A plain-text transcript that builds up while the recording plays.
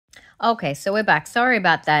Okay, so we're back. Sorry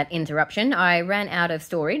about that interruption. I ran out of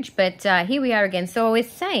storage, but here we are again. So I was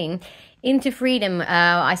saying into freedom.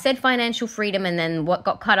 I said financial freedom, and then what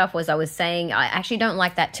got cut off was I was saying I actually don't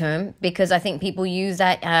like that term because I think people use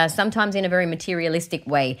that sometimes in a very materialistic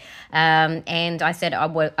way. And I said I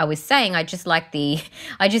was saying I just like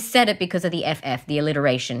I just said it because of the FF, the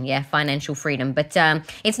alliteration, yeah, financial freedom. But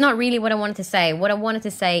it's not really what I wanted to say. What I wanted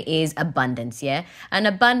to say is abundance, yeah, an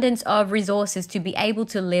abundance of resources to be able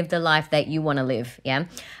to live the life that you want to live,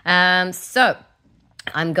 yeah. So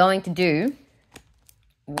I'm going to do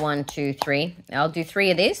 1, 2, 3. I'll do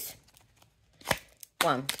 3 of this.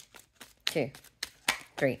 1, 2,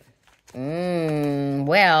 3.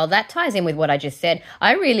 Well, that ties in with what I just said.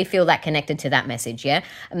 I really feel that connected to that message, yeah?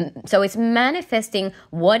 So it's manifesting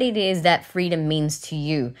what it is that freedom means to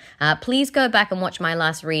you. Please go back and watch my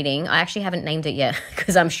last reading. I actually haven't named it yet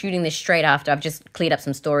because I'm shooting this straight after. I've just cleared up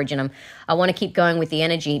some storage and I want to keep going with the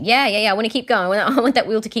energy. Yeah, I want to keep going. I want that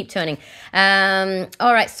wheel to keep turning.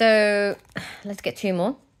 All right, so let's get 2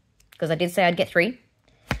 more because I did say I'd get 3.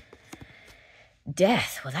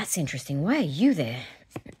 Death. Well, that's interesting. Why are you there?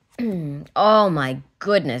 Oh my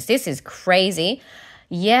goodness, this is crazy.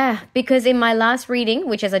 Yeah, because in my last reading,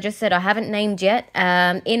 which as I just said, I haven't named yet,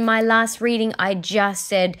 in my last reading, I just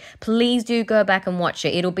said, please do go back and watch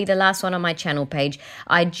it. It'll be the last one on my channel page.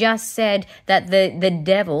 I just said that the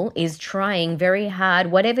devil is trying very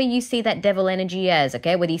hard, whatever you see that devil energy as,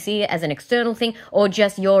 okay, whether you see it as an external thing or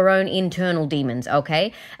just your own internal demons,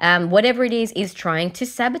 okay, whatever it is trying to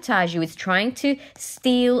sabotage you. It's trying to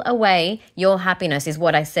steal away your happiness is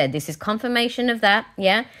what I said. This is confirmation of that,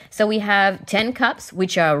 yeah? So we have 10 cups,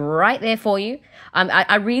 which are right there for you.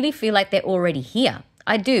 I really feel like they're already here.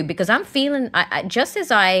 I do, because I'm feeling,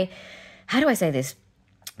 how do I say this?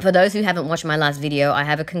 For those who haven't watched my last video, I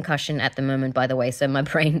have a concussion at the moment, by the way, so my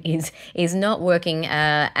brain is not working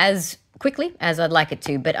as quickly as I'd like it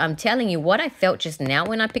to. But I'm telling you what I felt just now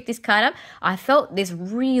when I picked this card up. I felt this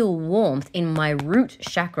real warmth in my root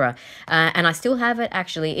chakra, and I still have it,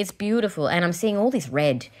 actually. It's beautiful, and I'm seeing all this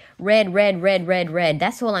red.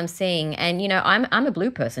 That's all I'm seeing. And you know, I'm a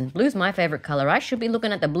blue person. Blue's my favorite color. I should be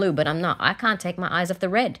looking at the blue, but I'm not. I can't take my eyes off the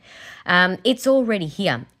red. It's already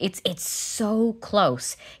here. It's so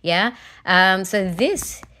close. Yeah. So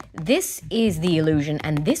this is the illusion,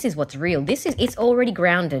 and this is what's real. It's already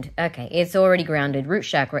grounded. Okay, it's already grounded. Root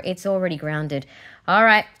chakra, it's already grounded. All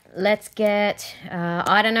right, let's get,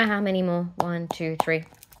 I don't know how many more. 1, 2, 3.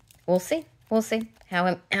 We'll see.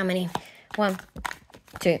 How many? 1,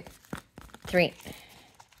 2, 3,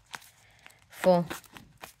 4,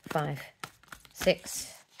 5,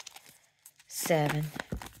 6, 7,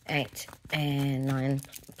 8, and 9.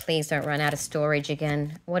 Please don't run out of storage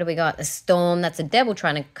again. What do we got? A storm. That's a devil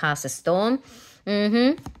trying to cast a storm.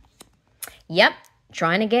 Yep.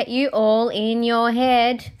 Trying to get you all in your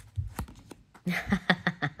head.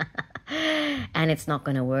 And it's not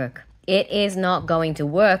going to work. It is not going to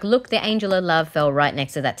work. Look, the angel of love fell right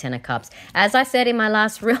next to that 10 of cups. As I said in my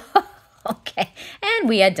last reel. Okay. And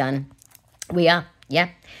we are done. We are. Yeah.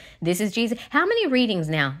 This is Jesus. How many readings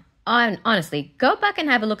now? Honestly, go back and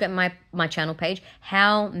have a look at my channel page.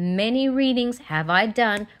 How many readings have I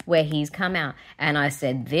done where he's come out? And I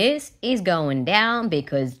said, this is going down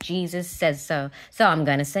because Jesus says so. So I'm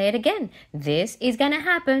going to say it again. This is going to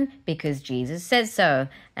happen because Jesus says so.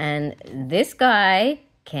 And this guy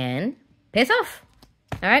can piss off.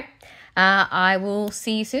 All right. I will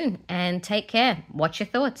see you soon and take care. Watch your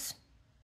thoughts.